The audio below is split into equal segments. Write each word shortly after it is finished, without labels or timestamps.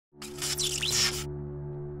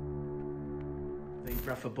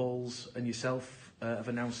Bradford Bulls and yourself have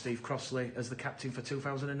announced Steve Crossley as the captain for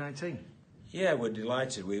 2019. Yeah, we're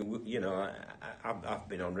delighted. I've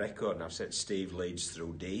been on record and I've said Steve leads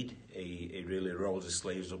through deed. He really rolls his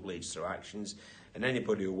sleeves up, leads through actions. And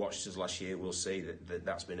anybody who watched us last year will see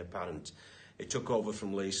that's been apparent. It took over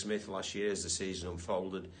from Lee Smith last year as the season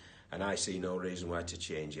unfolded, and I see no reason why to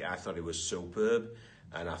change it. I thought he was superb,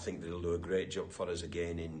 and I think that he'll do a great job for us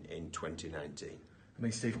again in 2019. I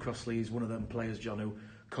mean, Steve Crossley is one of them players, John, who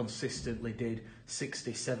consistently did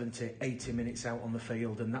 60, 70, 80 minutes out on the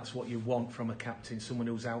field, and that's what you want from a captain, someone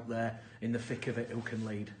who's out there in the thick of it, who can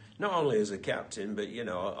lead. Not only as a captain, but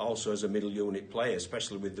also as a middle unit player,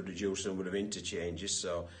 especially with the reduced number of interchanges,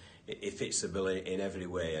 so it fits the bill in every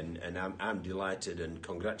way, and I'm delighted, and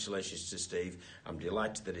congratulations to Steve. I'm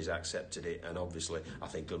delighted that he's accepted it, and obviously I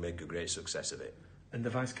think he'll make a great success of it. And the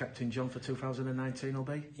Vice-Captain, John, for 2019 will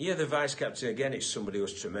be? Yeah, the Vice-Captain, again, is somebody who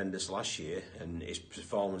was tremendous last year, and his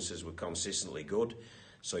performances were consistently good.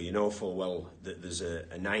 So you know full well that there's a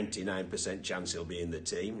 99% chance he'll be in the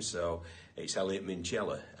team. So it's Elliot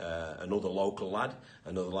Minchella, another local lad,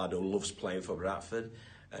 another lad who loves playing for Bradford.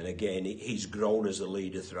 And again, he's grown as a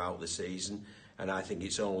leader throughout the season. And I think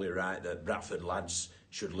it's only right that Bradford lads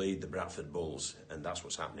should lead the Bradford Bulls, and that's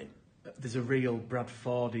what's happening. There's a real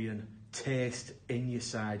Bradfordian taste in your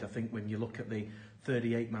side. I think when you look at the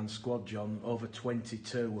 38-man squad, John, over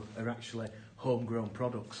 22 are actually homegrown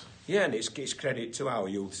products. Yeah, and it's credit to our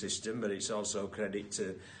youth system, but it's also credit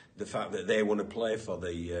to the fact that they want to play for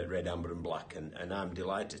the red, amber and black, and I'm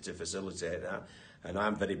delighted to facilitate that, and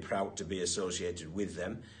I'm very proud to be associated with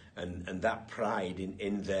them, and that pride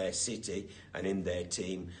in their city and in their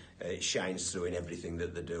team shines through in everything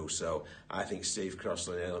that they do. So I think Steve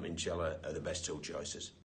Crossley and Elliot Minchella are the best two choices.